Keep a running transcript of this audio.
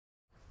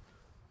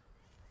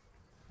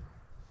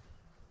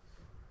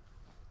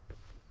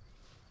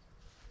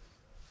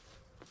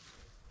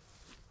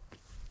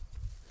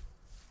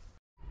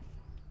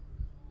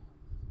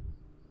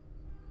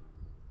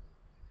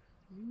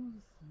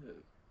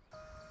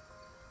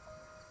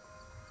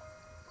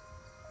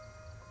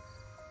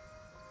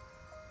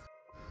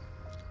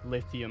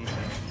Lithium.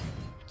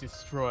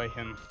 Destroy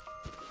him.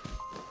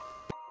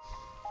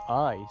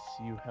 I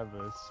see you have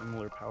a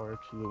similar power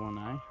to the one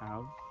I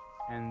have,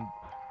 and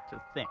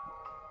to think,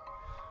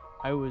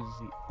 I was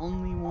the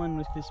only one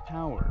with this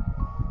power.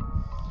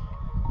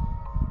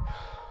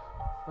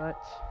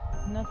 But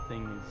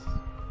nothing is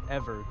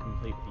ever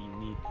completely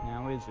unique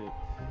now, is it?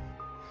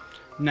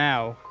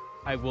 Now,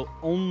 I will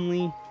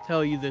only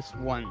tell you this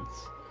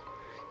once.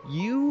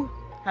 You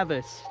have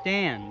a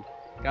stand,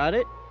 got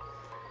it?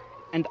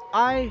 And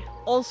I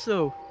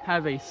also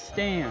have a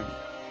stand.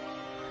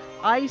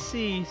 I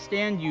see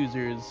stand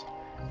users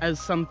as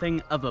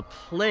something of a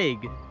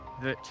plague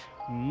that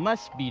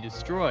must be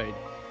destroyed.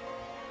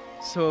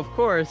 So of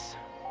course,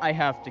 I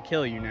have to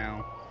kill you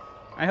now.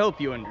 I hope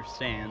you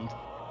understand.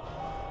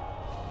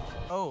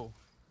 Oh,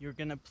 you're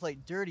gonna play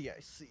dirty,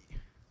 I see.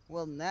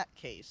 Well, in that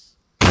case...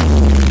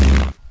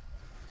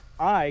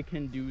 I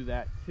can do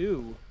that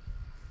too.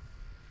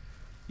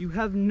 You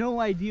have no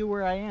idea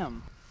where I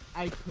am.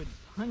 I could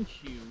punch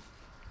you,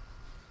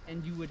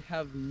 and you would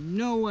have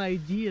no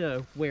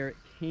idea where it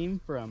came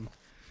from.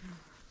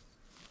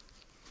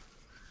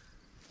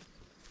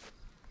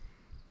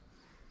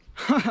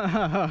 Ha ha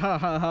ha ha ha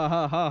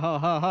ha ha ha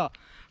ha ha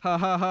ha ha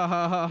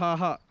ha ha ha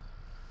ha.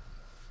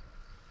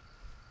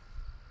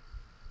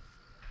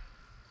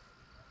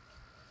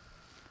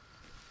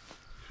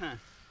 Huh,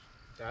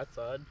 that's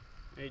odd.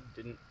 I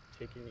didn't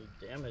take any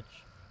damage.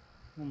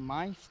 Well,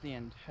 my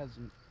stand has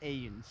an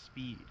A in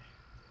speed.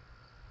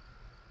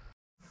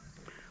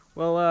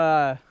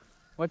 Well,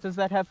 what does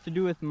that have to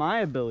do with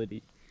my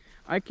ability?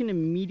 I can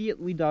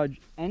immediately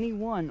dodge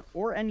anyone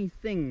or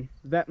anything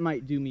that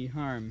might do me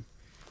harm.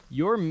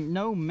 You're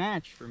no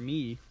match for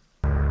me.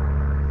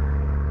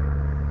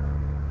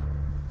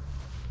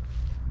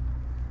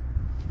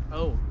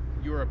 Oh,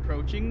 you're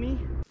approaching me?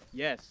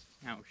 Yes,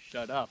 now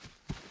shut up.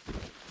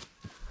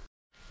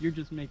 You're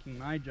just making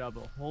my job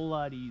a whole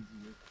lot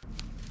easier.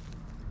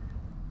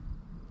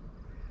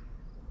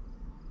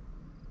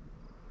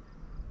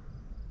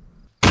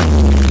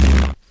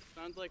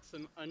 Sounds like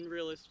some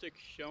unrealistic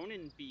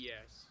shonen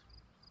BS.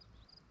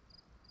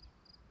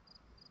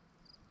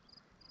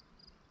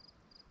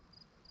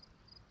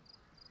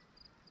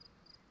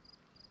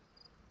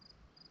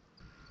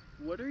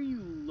 What are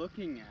you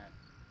looking at?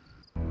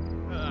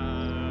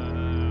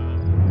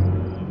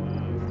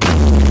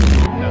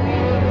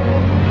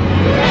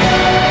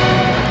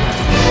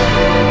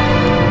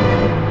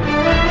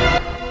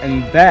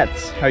 And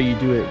that's how you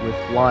do it with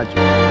logic.